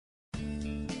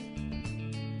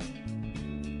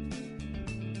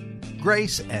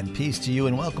Grace and peace to you,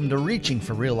 and welcome to Reaching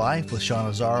for Real Life with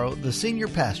Sean Azzaro, the senior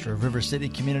pastor of River City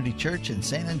Community Church in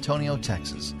San Antonio,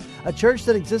 Texas. A church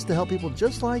that exists to help people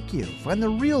just like you find the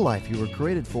real life you were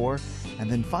created for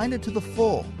and then find it to the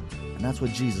full. And that's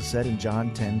what Jesus said in John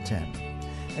 10:10.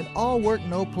 And all work,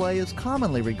 no play is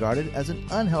commonly regarded as an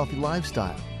unhealthy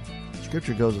lifestyle.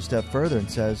 Scripture goes a step further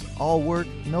and says all work,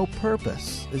 no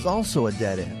purpose is also a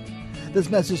dead end. This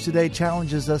message today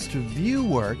challenges us to view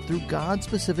work through God's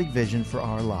specific vision for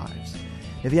our lives.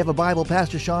 If you have a Bible,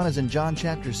 Pastor Sean is in John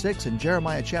chapter 6 and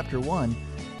Jeremiah chapter 1.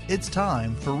 It's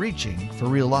time for Reaching for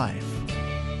Real Life.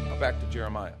 Now back to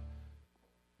Jeremiah.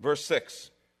 Verse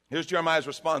 6. Here's Jeremiah's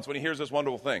response when he hears this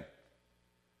wonderful thing.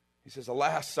 He says,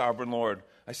 "Alas, sovereign Lord,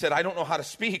 I said, I don't know how to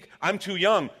speak. I'm too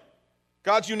young."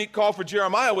 God's unique call for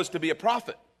Jeremiah was to be a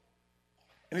prophet.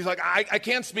 And he's like, I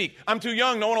can't speak. I'm too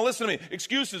young. No one will listen to me.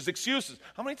 Excuses.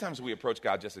 How many times do we approach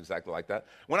God just exactly like that?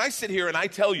 When I sit here and I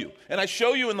tell you, and I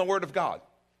show you in the Word of God,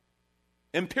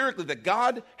 empirically, that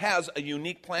God has a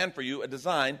unique plan for you, a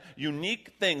design,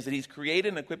 unique things that He's created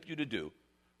and equipped you to do.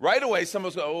 Right away, some of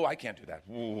us go, I can't do that.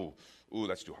 Ooh,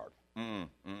 that's too hard.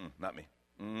 Not me.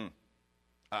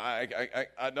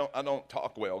 I don't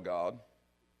talk well, God.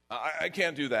 I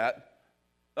can't do that.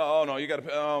 Oh, no, you got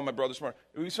to, my brother's smart.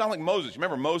 We sound like Moses. You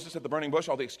remember Moses at the burning bush,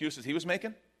 all the excuses he was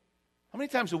making? How many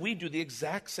times do we do the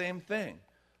exact same thing?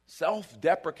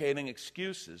 Self-deprecating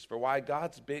excuses for why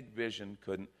God's big vision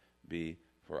couldn't be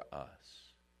for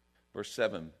us. Verse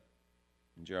 7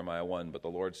 in Jeremiah 1, "But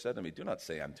the Lord said to me, do not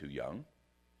say I'm too young.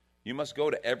 You must go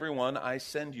to everyone I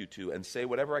send you to and say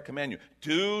whatever I command you.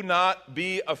 Do not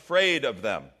be afraid of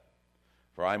them,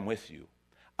 for I'm with you.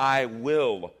 I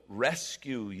will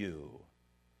rescue you,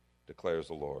 declares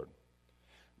the Lord."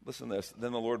 Listen to this.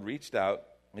 "Then the Lord reached out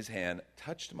his hand,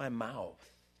 touched my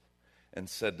mouth, and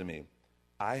said to me,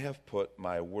 I have put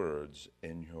my words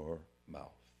in your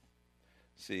mouth.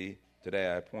 See, today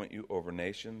I appoint you over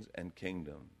nations and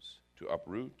kingdoms to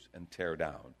uproot and tear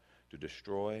down, to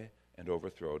destroy and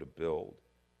overthrow, to build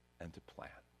and to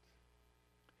plant."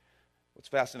 What's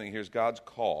fascinating here is God's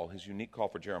call, his unique call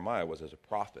for Jeremiah was as a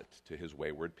prophet to his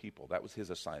wayward people. That was his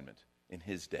assignment in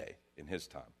his day, in his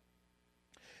time.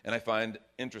 And I find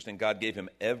interesting, God gave him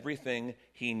everything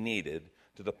he needed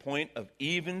to the point of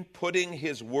even putting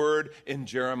his word in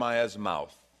Jeremiah's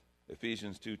mouth.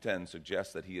 Ephesians 2:10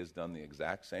 suggests that he has done the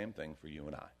exact same thing for you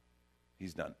and I.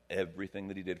 He's done everything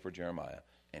that he did for Jeremiah,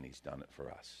 and he's done it for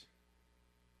us.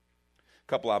 A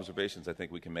couple observations I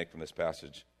think we can make from this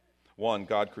passage. One,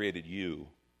 God created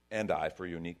you and I for a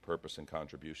unique purpose and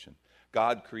contribution.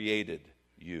 God created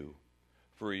you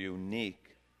for a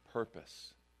unique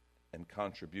purpose and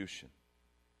contribution.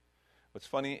 What's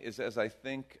funny is as I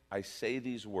say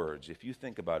these words, if you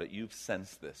think about it, you've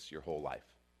sensed this your whole life.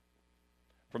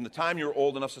 From the time you're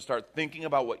old enough to start thinking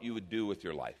about what you would do with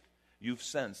your life, you've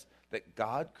sensed that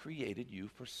God created you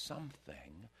for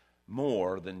something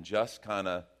more than just kind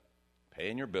of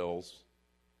paying your bills,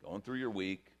 going through your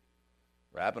week,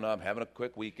 wrapping up, having a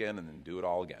quick weekend, and then do it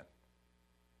all again.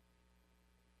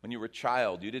 When you were a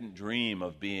child, you didn't dream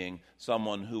of being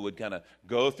someone who would kind of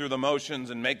go through the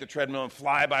motions and make the treadmill and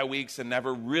fly by weeks and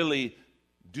never really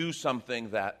do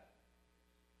something that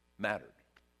mattered.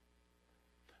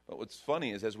 But what's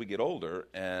funny is as we get older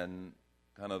and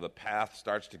kind of the path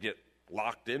starts to get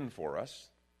locked in for us,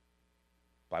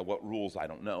 by what rules I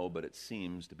don't know, but it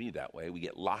seems to be that way. We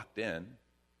get locked in.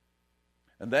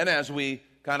 And then as we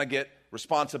kind of get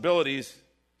responsibilities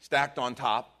stacked on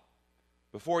top,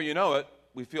 before you know it,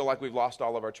 we feel like we've lost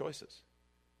all of our choices.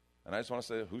 And I just want to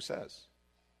say, who says?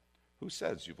 Who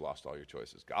says you've lost all your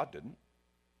choices? God didn't.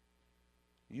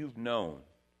 You've known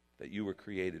that you were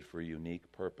created for a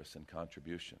unique purpose and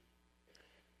contribution.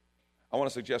 I want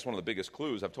to suggest one of the biggest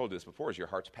clues, I've told you this before, is your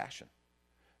heart's passion.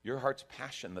 Your heart's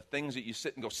passion, the things that you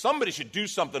sit and go, somebody should do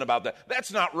something about that.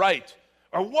 That's not right.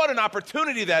 Or what an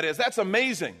opportunity that is. That's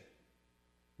amazing.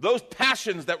 Those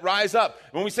passions that rise up.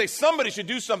 When we say somebody should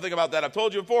do something about that, I've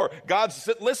told you before, God's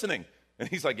listening. And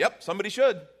he's like, yep, somebody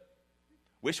should.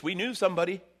 Wish we knew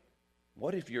somebody.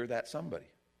 What if you're that somebody?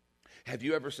 Have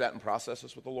you ever sat and processed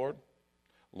this with the Lord?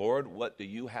 Lord, what do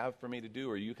you have for me to do?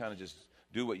 Or you kind of just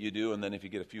do what you do, and then if you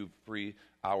get a few free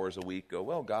hours a week, go,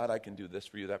 well, God, I can do this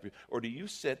for you, that for you. Or do you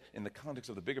sit in the context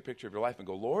of the bigger picture of your life and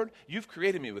go, Lord, you've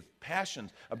created me with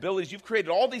passions, abilities. You've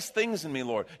created all these things in me,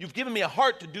 Lord. You've given me a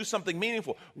heart to do something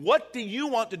meaningful. What do you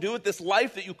want to do with this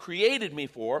life that you created me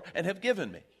for and have given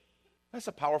me? That's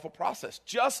a powerful process.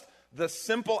 Just the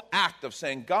simple act of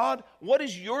saying, God, what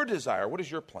is your desire? What is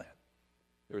your plan?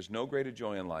 There is no greater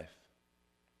joy in life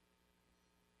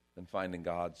than finding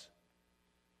God's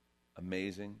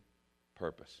amazing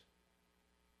purpose.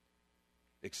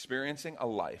 experiencing a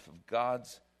life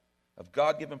of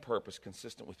God-given purpose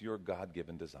consistent with your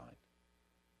God-given design.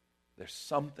 There's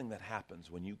something that happens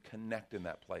when you connect in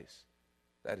that place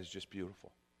that is just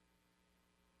beautiful.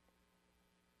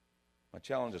 My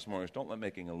challenge this morning is don't let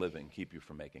making a living keep you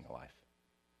from making a life.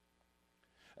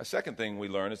 A second thing we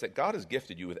learn is that God has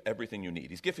gifted you with everything you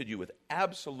need. He's gifted you with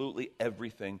absolutely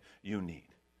everything you need.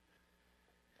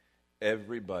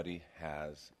 Everybody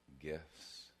has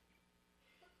gifts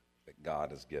that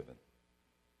God has given.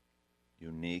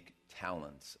 Unique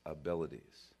talents, abilities.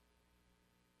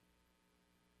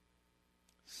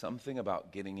 Something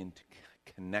about getting into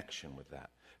connection with that.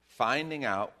 Finding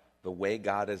out the way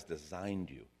God has designed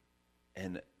you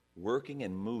and working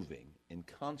and moving in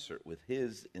concert with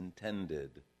His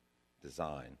intended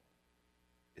design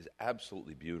is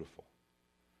absolutely beautiful.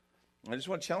 I just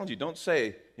want to challenge you. Don't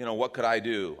say, what could I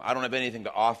do? I don't have anything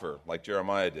to offer, like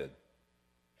Jeremiah did.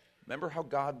 Remember how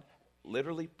God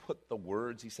literally put the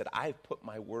words, He said, I've put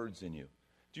my words in you.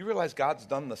 Do you realize God's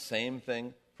done the same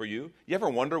thing for you? You ever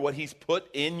wonder what He's put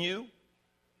in you?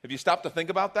 Have you stopped to think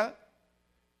about that?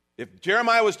 If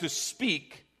Jeremiah was to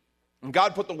speak and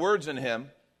God put the words in him,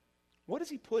 what does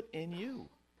He put in you?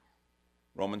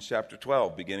 Romans chapter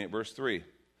 12, beginning at verse 3.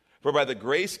 For by the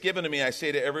grace given to me, I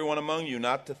say to everyone among you,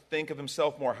 not to think of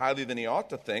himself more highly than he ought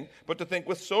to think, but to think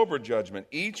with sober judgment,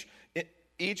 each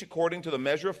according to the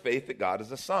measure of faith that God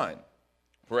has assigned.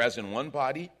 For as in one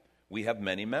body we have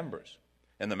many members,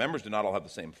 and the members do not all have the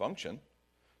same function.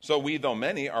 So we, though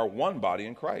many, are one body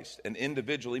in Christ, and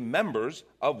individually members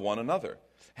of one another,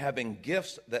 having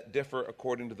gifts that differ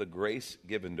according to the grace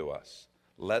given to us.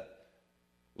 Let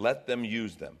them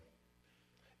use them.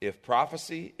 If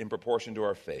prophecy, in proportion to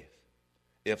our faith.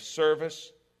 If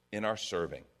service, in our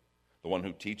serving. The one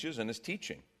who teaches, in his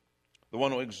teaching. The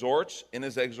one who exhorts, in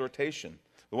his exhortation.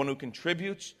 The one who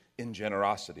contributes, in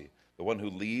generosity. The one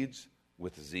who leads,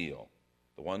 with zeal.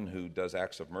 The one who does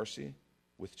acts of mercy,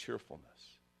 with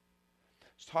cheerfulness.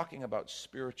 It's talking about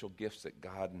spiritual gifts that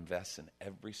God invests in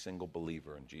every single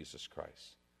believer in Jesus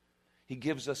Christ. He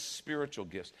gives us spiritual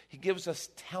gifts. He gives us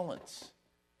talents.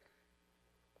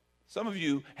 Some of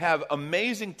you have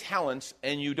amazing talents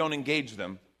and you don't engage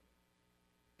them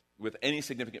with any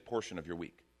significant portion of your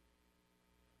week.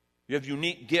 You have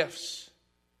unique gifts.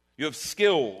 You have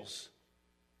skills.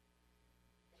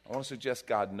 I want to suggest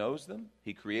God knows them,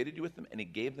 He created you with them, and He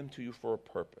gave them to you for a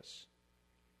purpose.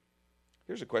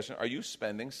 Here's a question. Are you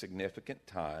spending significant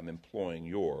time employing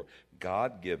your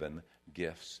God-given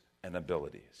gifts and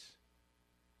abilities?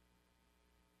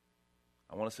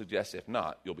 I want to suggest, if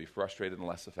not, you'll be frustrated and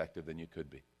less effective than you could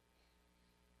be.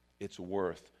 It's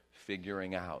worth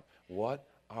figuring out what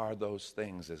are those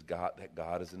things that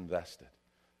God has invested.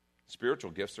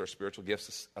 Spiritual gifts are spiritual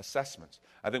gifts assessments.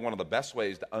 I think one of the best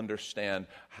ways to understand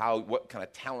what kind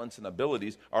of talents and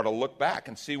abilities are to look back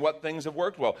and see what things have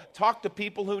worked well. Talk to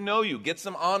people who know you. Get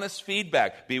some honest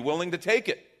feedback. Be willing to take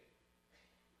it.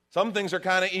 Some things are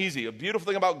kind of easy. A beautiful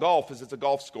thing about golf is it's a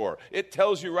golf score. It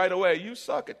tells you right away, you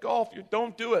suck at golf. You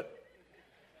don't do it.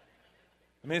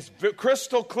 I mean, it's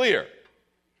crystal clear.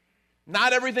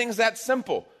 Not everything's that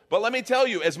simple. But let me tell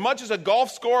you, as much as a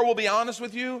golf score will be honest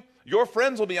with you, your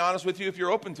friends will be honest with you if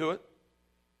you're open to it.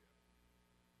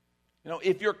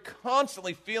 If you're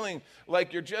constantly feeling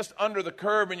like you're just under the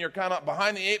curve and you're kind of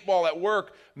behind the eight ball at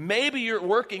work, maybe you're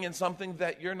working in something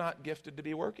that you're not gifted to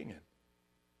be working in.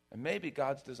 And maybe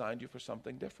God's designed you for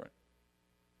something different.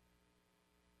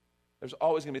 There's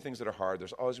always going to be things that are hard.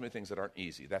 There's always going to be things that aren't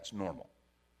easy. That's normal.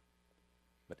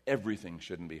 But everything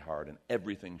shouldn't be hard, and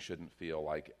everything shouldn't feel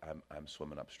like I'm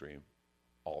swimming upstream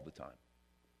all the time.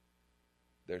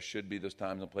 There should be those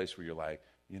times and places where you're like,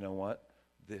 you know what?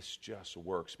 This just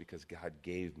works because God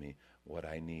gave me what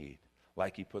I need.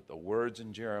 Like He put the words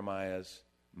in Jeremiah's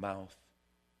mouth.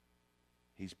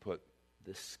 He's put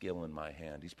this skill in my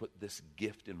hand. He's put this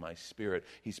gift in my spirit.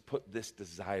 He's put this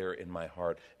desire in my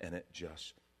heart, and it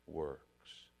just works.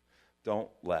 Don't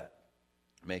let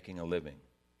making a living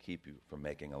keep you from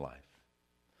making a life.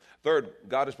 Third,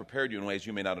 God has prepared you in ways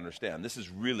you may not understand. This is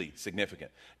really significant.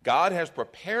 God has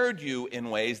prepared you in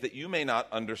ways that you may not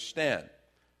understand.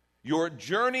 Your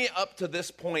journey up to this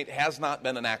point has not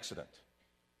been an accident.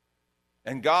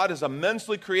 And God is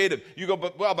immensely creative. You go,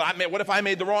 what if I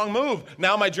made the wrong move?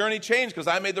 Now my journey changed because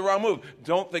I made the wrong move.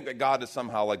 Don't think that God is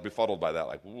somehow like befuddled by that.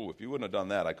 Like, ooh, if you wouldn't have done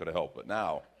that, I could have helped. But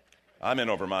now, I'm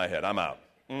in over my head. I'm out.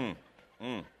 You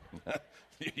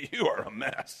are a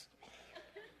mess.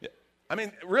 Yeah. I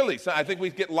mean, really, so I think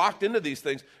we get locked into these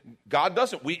things. God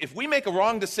doesn't. If we make a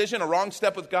wrong decision, a wrong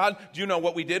step with God, do you know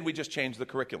what we did? We just changed the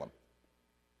curriculum.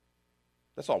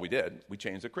 That's all we did. We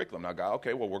changed the curriculum. Now, God,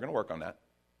 okay, well, we're going to work on that.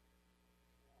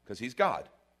 because he's God.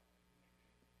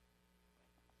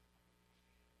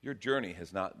 Your journey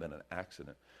has not been an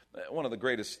accident. One of the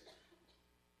greatest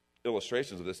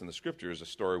illustrations of this in the Scripture is a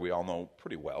story we all know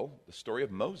pretty well, the story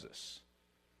of Moses.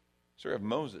 The story of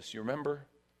Moses, you remember?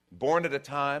 Born at a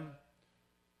time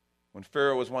when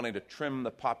Pharaoh was wanting to trim the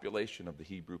population of the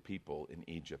Hebrew people in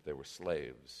Egypt. They were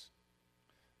slaves.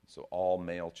 So all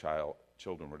male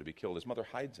children were to be killed. His mother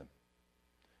hides him.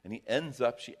 And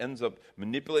she ends up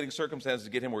manipulating circumstances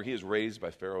to get him where he is raised by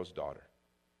Pharaoh's daughter.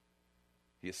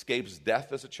 He escapes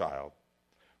death as a child,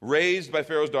 raised by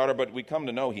Pharaoh's daughter, but we come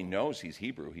to know he knows he's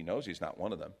Hebrew. He knows he's not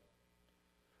one of them.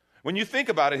 When you think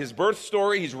about it, his birth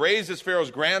story, he's raised as Pharaoh's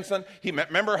grandson.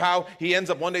 Remember how he ends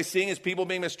up one day seeing his people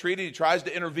being mistreated. He tries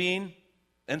to intervene,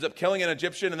 ends up killing an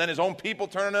Egyptian, and then his own people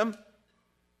turn him.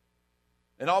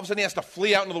 And all of a sudden he has to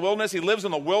flee out into the wilderness. He lives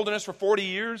in the wilderness for 40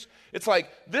 years. It's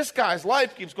like this guy's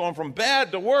life keeps going from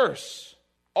bad to worse.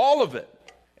 All of it.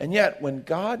 And yet, when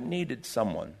God needed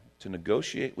someone to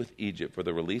negotiate with Egypt for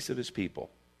the release of his people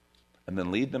and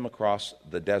then lead them across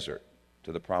the desert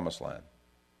to the promised land,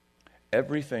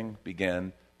 everything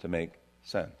began to make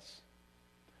sense.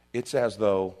 It's as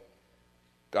though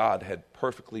God had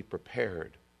perfectly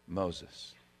prepared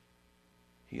Moses.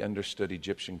 He understood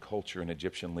Egyptian culture and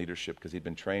Egyptian leadership because he'd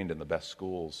been trained in the best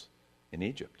schools in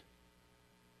Egypt.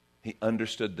 He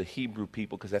understood the Hebrew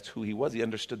people because that's who he was. He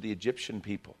understood the Egyptian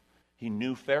people. He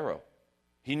knew Pharaoh.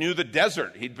 He knew the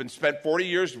desert. He'd been spent 40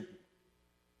 years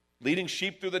leading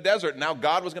sheep through the desert. Now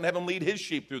God was going to have him lead his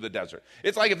sheep through the desert.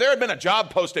 It's like if there had been a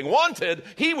job posting wanted,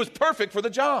 he was perfect for the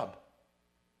job.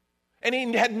 And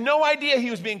he had no idea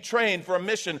he was being trained for a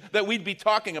mission that we'd be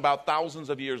talking about thousands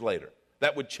of years later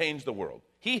that would change the world.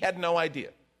 He had no idea.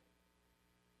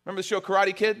 Remember the show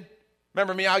Karate Kid?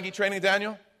 Remember Miyagi training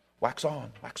Daniel? Wax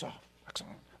on, wax off, wax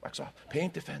on, wax off.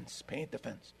 Paint defense, paint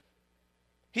defense.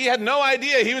 He had no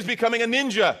idea he was becoming a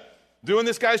ninja doing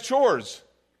this guy's chores.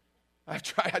 I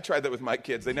tried that with my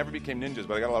kids. They never became ninjas,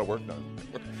 but I got a lot of work done.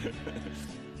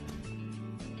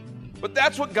 But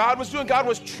that's what God was doing. God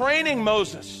was training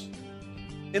Moses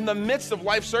in the midst of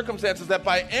life circumstances that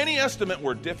by any estimate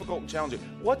were difficult and challenging.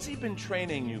 What's he been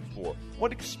training you for?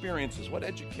 What experiences, what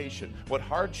education, what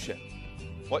hardship,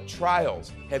 what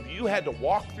trials have you had to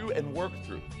walk through and work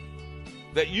through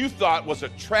that you thought was a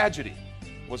tragedy,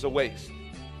 was a waste?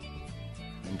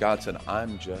 And God said,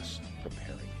 I'm just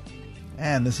preparing you.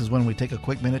 And this is when we take a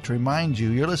quick minute to remind you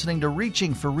you're listening to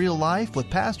Reaching for Real Life with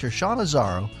Pastor Sean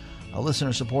Azzaro, a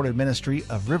listener-supported ministry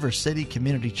of River City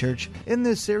Community Church, in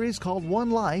this series called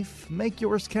One Life, Make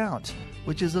Yours Count,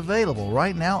 which is available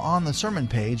right now on the sermon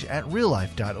page at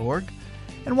reallife.org.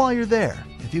 And while you're there,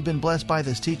 if you've been blessed by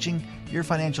this teaching, your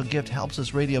financial gift helps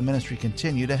this radio ministry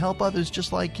continue to help others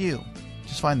just like you.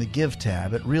 Just find the Give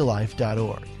tab at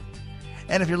reallife.org.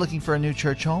 And if you're looking for a new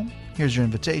church home, here's your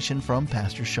invitation from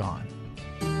Pastor Sean.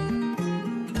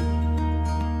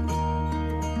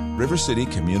 River City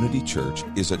Community Church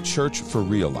is a church for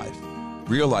real life.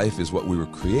 Real life is what we were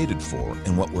created for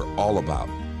and what we're all about.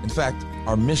 In fact,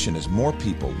 our mission is more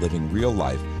people living real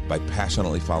life by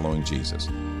passionately following Jesus.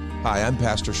 Hi, I'm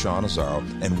Pastor Sean Azzaro,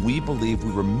 and we believe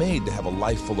we were made to have a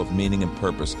life full of meaning and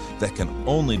purpose that can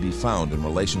only be found in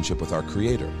relationship with our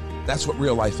Creator. That's what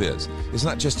real life is. It's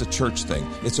not just a church thing.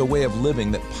 It's a way of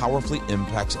living that powerfully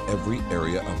impacts every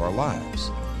area of our lives.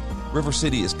 River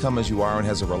City is come as you are and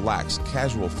has a relaxed,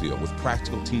 casual feel with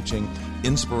practical teaching,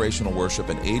 inspirational worship,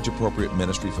 and age-appropriate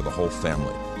ministry for the whole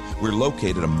family. We're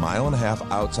located a mile and a half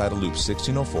outside of Loop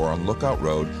 1604 on Lookout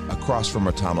Road across from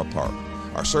Retama Park.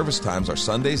 Our service times are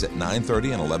Sundays at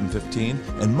 9:30 and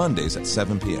 11:15 and Mondays at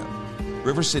 7 p.m.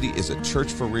 River City is a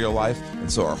church for real life,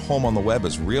 and so our home on the web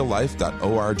is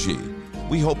reallife.org.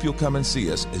 We hope you'll come and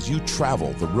see us as you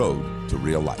travel the road to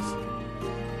real life.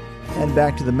 And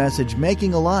back to the message,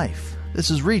 Making a Life. This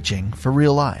is Reaching for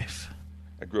Real Life.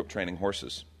 I grew up training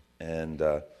horses, and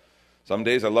some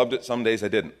days I loved it, some days I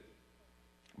didn't.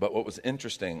 But what was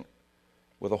interesting,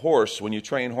 with a horse, when you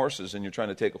train horses and you're trying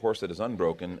to take a horse that is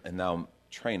unbroken and now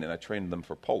train it, I trained them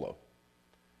for polo.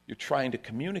 You're trying to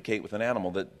communicate with an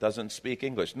animal that doesn't speak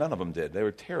English. None of them did. They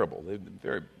were terrible. They were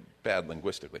very bad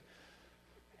linguistically.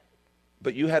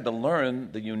 But you had to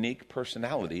learn the unique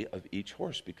personality of each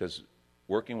horse because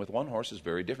working with one horse is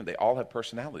very different. They all have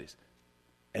personalities.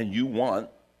 And you want,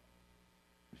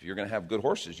 if you're going to have good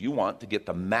horses, you want to get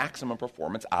the maximum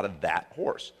performance out of that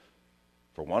horse.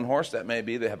 For one horse, that may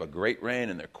be they have a great rein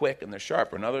and they're quick and they're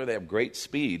sharp. For another, they have great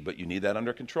speed, but you need that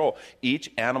under control.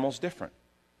 Each animal's different.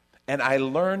 And I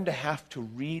learned to have to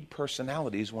read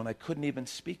personalities when I couldn't even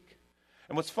speak.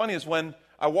 And what's funny is when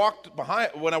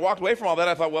when I walked away from all that,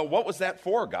 I thought, well, what was that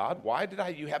for, God? Why did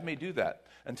you have me do that?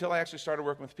 Until I actually started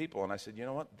working with people, and I said, you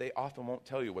know what? They often won't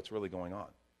tell you what's really going on.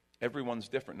 Everyone's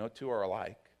different. No two are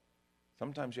alike.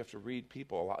 Sometimes you have to read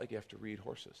people a lot like you have to read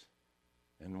horses.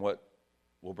 And what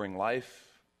will bring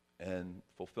life and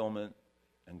fulfillment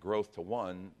and growth to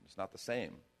one is not the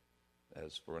same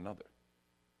as for another.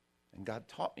 And God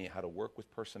taught me how to work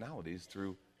with personalities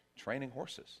through training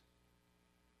horses.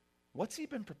 What's he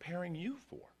been preparing you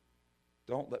for?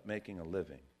 Don't let making a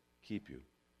living keep you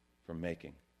from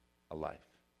making a life.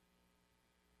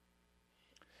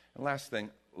 And last thing,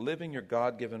 living your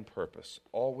God-given purpose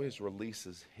always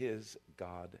releases his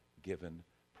God-given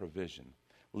provision.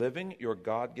 Living your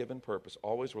God-given purpose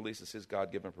always releases his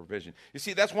God-given provision. You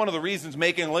see, that's one of the reasons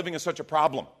making a living is such a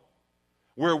problem.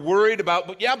 We're worried about,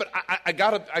 but I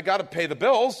gotta pay the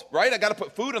bills, right? I gotta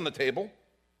put food on the table.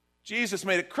 Jesus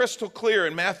made it crystal clear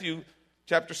in Matthew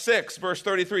chapter 6, verse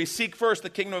 33. Seek first the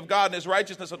kingdom of God and his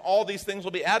righteousness, and all these things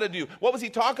will be added to you. What was he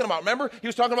talking about? Remember, he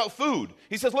was talking about food.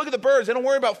 He says, look at the birds. They don't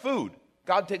worry about food.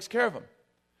 God takes care of them.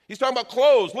 He's talking about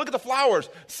clothes. Look at the flowers.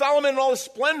 Solomon in all his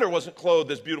splendor wasn't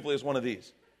clothed as beautifully as one of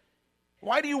these.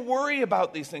 Why do you worry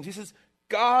about these things? He says,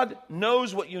 God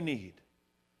knows what you need.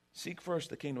 Seek first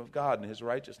the kingdom of God and his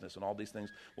righteousness, and all these things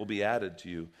will be added to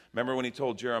you. Remember when he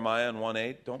told Jeremiah in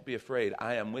 1:8, don't be afraid,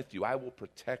 I am with you. I will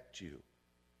protect you.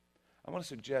 I want to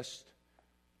suggest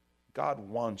God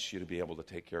wants you to be able to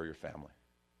take care of your family.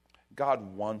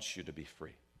 God wants you to be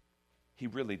free. He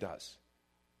really does.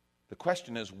 The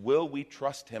question is, will we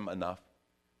trust him enough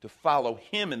to follow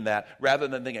him in that rather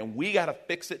than thinking we got to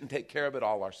fix it and take care of it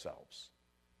all ourselves?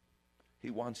 He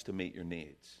wants to meet your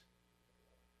needs.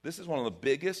 This is one of the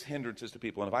biggest hindrances to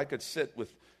people. And if I could sit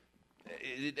with,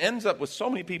 it ends up with so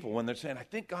many people when they're saying, I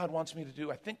think God wants me to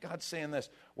do, I think God's saying this.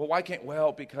 Well, why can't?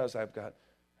 Well, because I got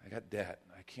debt.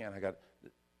 I can't. I've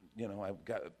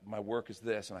got, my work is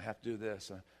this, and I have to do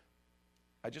this.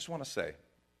 I just want to say,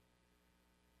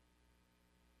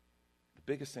 the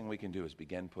biggest thing we can do is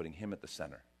begin putting him at the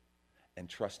center and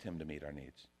trust him to meet our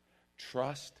needs.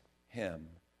 Trust him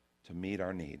to meet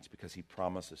our needs because he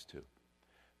promises to.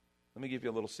 Let me give you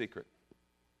a little secret.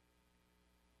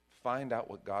 Find out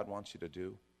what God wants you to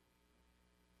do.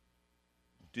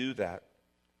 Do that,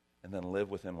 and then live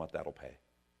within what that'll pay.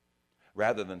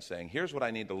 Rather than saying, here's what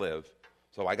I need to live,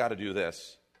 so I got to do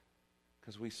this.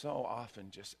 Because we so often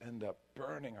just end up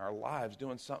burning our lives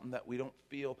doing something that we don't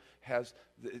feel has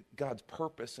God's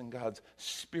purpose and God's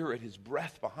spirit, his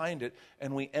breath behind it,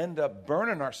 and we end up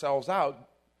burning ourselves out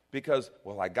because,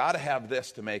 well, I got to have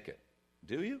this to make it.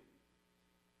 Do you?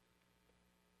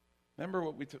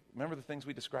 Remember the things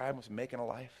we described as making a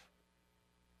life?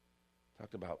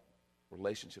 Talked about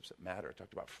relationships that matter.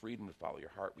 Talked about freedom to follow your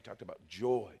heart. We talked about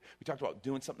joy. We talked about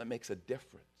doing something that makes a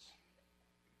difference.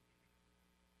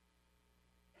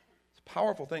 It's a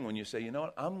powerful thing when you say, you know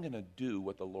what, I'm going to do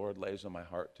what the Lord lays on my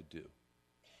heart to do.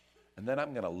 And then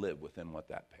I'm going to live within what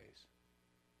that pays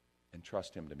and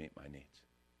trust him to meet my needs.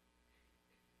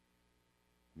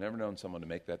 I've never known someone to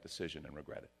make that decision and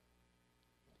regret it.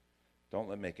 Don't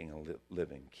let making a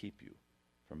living keep you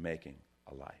from making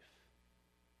a life.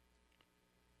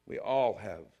 We all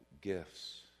have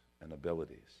gifts and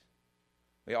abilities.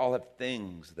 We all have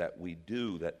things that we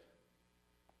do that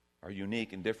are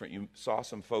unique and different. You saw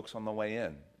some folks on the way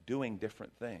in doing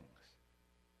different things.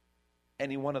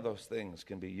 Any one of those things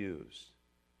can be used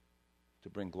to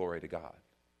bring glory to God.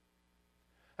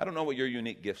 I don't know what your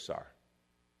unique gifts are,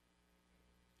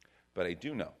 but I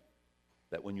do know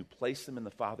that when you place them in the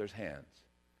Father's hands,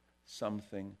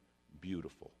 something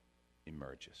beautiful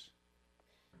emerges.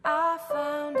 I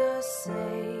found a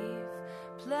safe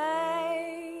place.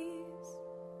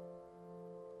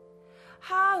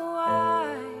 How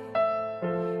wide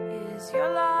is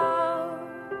your love?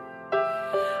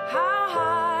 How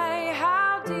high,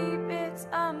 how deep, it's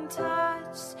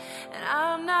untouched, and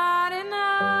I'm not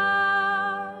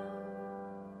enough.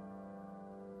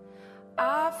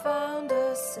 I found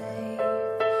a safe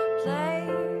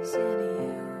place in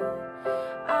you.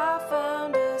 I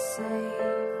found a safe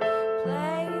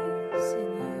place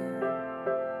in you.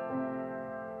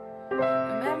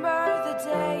 Remember the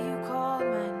day you called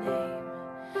my name.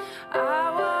 I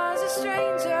was a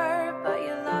stranger, but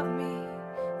you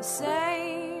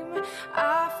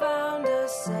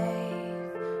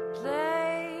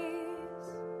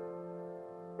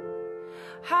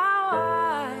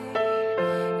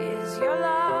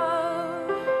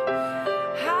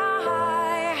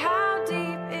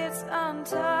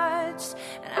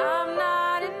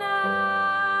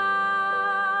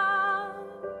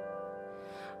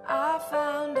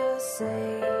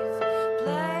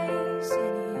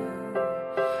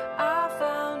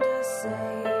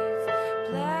safe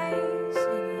place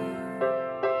in you.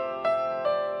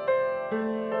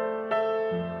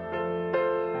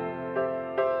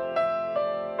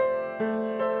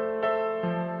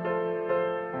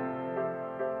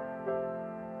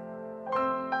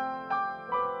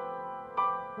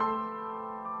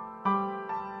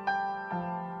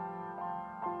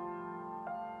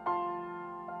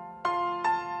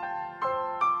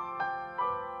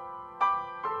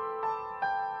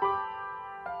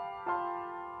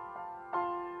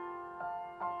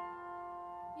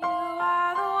 You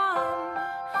are the one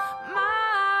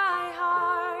my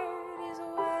heart is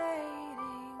waiting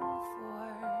for.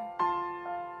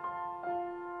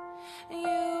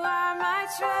 You are my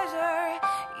treasure,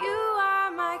 you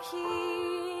are my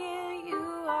key,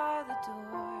 you are the door.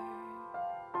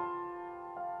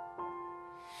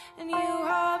 And you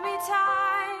hold me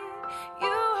tight, you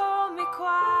hold me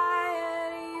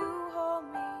quiet, you hold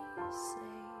me safe.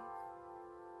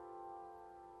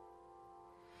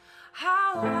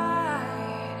 How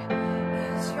wide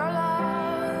is your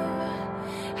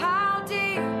love? How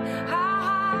deep, how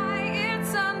high,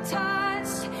 it's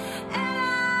untouched, and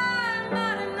I'm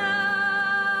not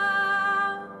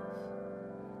enough.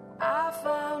 I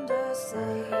found a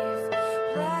safe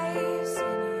place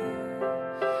in you.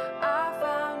 I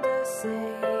found a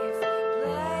safe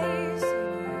place in you.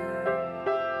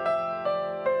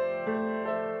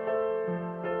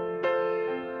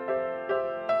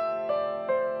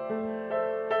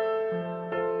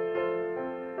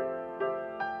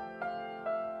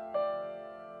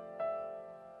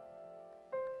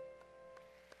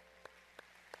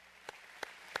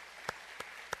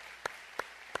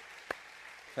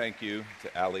 Thank you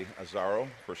to Ali Azaro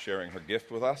for sharing her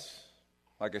gift with us.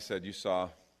 Like I said, you saw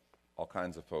all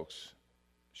kinds of folks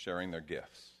sharing their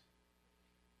gifts.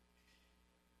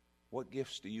 What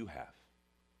gifts do you have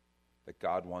that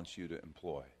God wants you to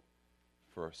employ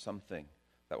for something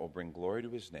that will bring glory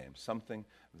to His name, something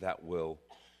that will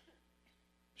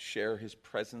share His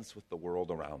presence with the world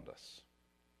around us?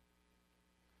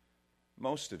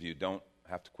 Most of you don't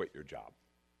have to quit your job,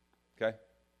 okay?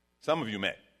 Some of you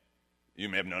may. You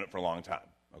may have known it for a long time,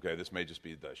 okay? This may just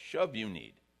be the shove you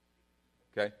need,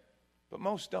 okay? But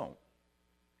most don't.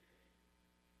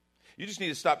 You just need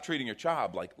to stop treating your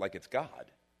job like it's God.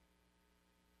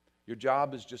 Your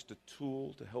job is just a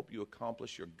tool to help you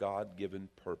accomplish your God-given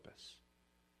purpose.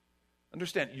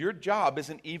 Understand, your job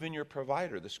isn't even your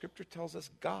provider. The Scripture tells us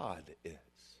God is.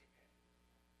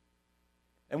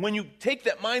 And when you take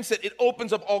that mindset, it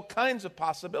opens up all kinds of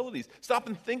possibilities. Stop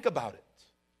and think about it.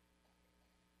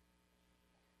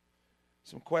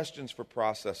 Some questions for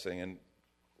processing, and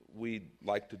we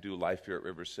like to do life here at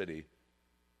River City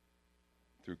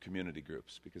through community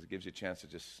groups because it gives you a chance to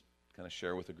just kind of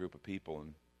share with a group of people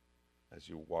and as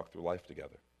you walk through life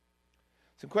together.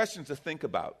 Some questions to think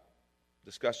about.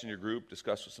 Discuss in your group,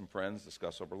 discuss with some friends,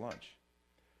 discuss over lunch.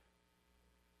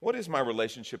 What is my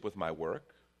relationship with my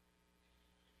work?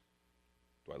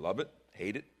 Do I love it?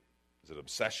 Hate it? Is it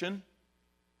obsession?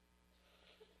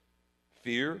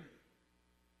 Fear?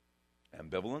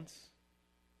 Ambivalence?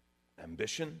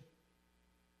 Ambition?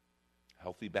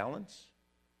 Healthy balance?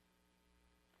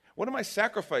 What am I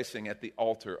sacrificing at the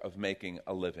altar of making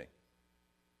a living?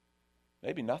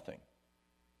 Maybe nothing,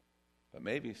 but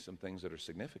maybe some things that are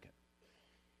significant.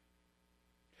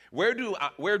 Where do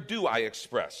I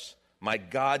express my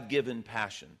God-given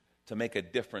passion to make a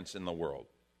difference in the world?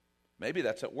 Maybe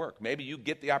that's at work. Maybe you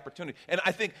get the opportunity. And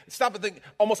I think, stop and think,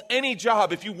 almost any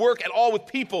job, if you work at all with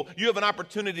people, you have an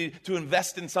opportunity to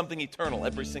invest in something eternal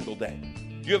every single day.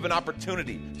 You have an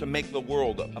opportunity to make the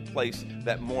world a place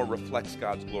that more reflects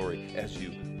God's glory as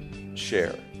you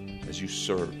share, as you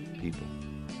serve people,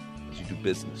 as you do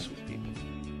business with people.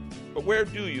 But where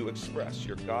do you express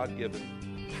your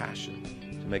God-given passion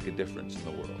to make a difference in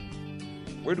the world?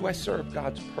 Where do I serve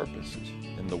God's purposes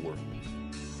in the world?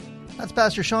 That's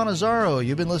Pastor Sean Azaro.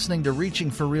 You've been listening to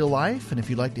Reaching for Real Life, and if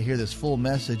you'd like to hear this full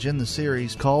message in the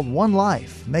series called One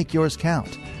Life, Make Yours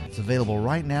Count, it's available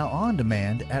right now on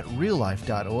demand at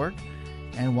reallife.org.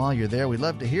 And while you're there, we'd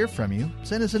love to hear from you.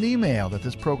 Send us an email that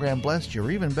this program blessed you, or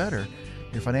even better,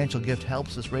 your financial gift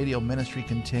helps this radio ministry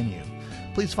continue.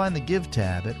 Please find the Give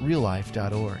tab at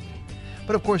reallife.org.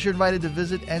 But of course, you're invited to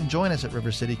visit and join us at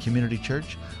River City Community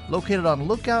Church, located on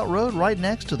Lookout Road right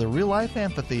next to the Real Life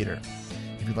Amphitheater.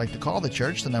 If you'd like to call the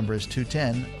church, the number is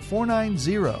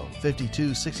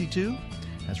 210-490-5262.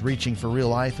 As Reaching for Real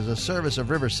Life is a service of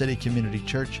River City Community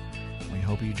Church. We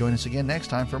hope you join us again next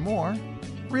time for more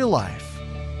Real Life.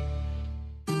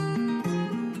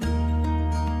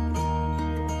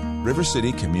 River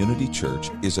City Community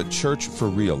Church is a church for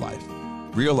real life.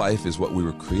 Real life is what we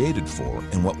were created for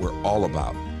and what we're all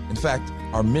about. In fact,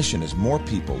 our mission is more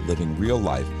people living real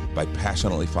life by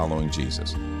passionately following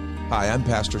Jesus. Hi, I'm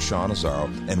Pastor Sean Azzaro,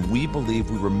 and we believe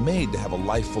we were made to have a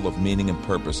life full of meaning and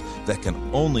purpose that can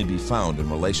only be found in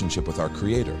relationship with our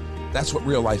Creator. That's what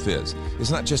real life is.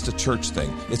 It's not just a church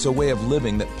thing. It's a way of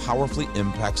living that powerfully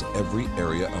impacts every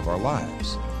area of our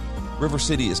lives. River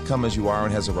City is come as you are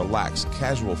and has a relaxed,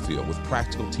 casual feel with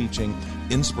practical teaching,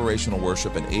 inspirational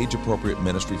worship, and age-appropriate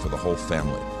ministry for the whole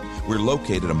family. We're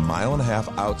located a mile and a half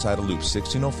outside of Loop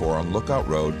 1604 on Lookout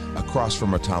Road across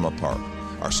from Retama Park.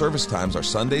 Our service times are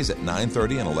Sundays at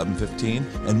 9:30 and 11:15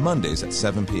 and Mondays at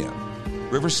 7 p.m.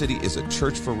 River City is a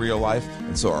church for real life,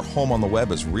 and so our home on the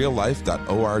web is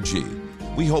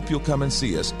reallife.org. We hope you'll come and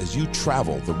see us as you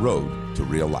travel the road to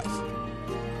real life.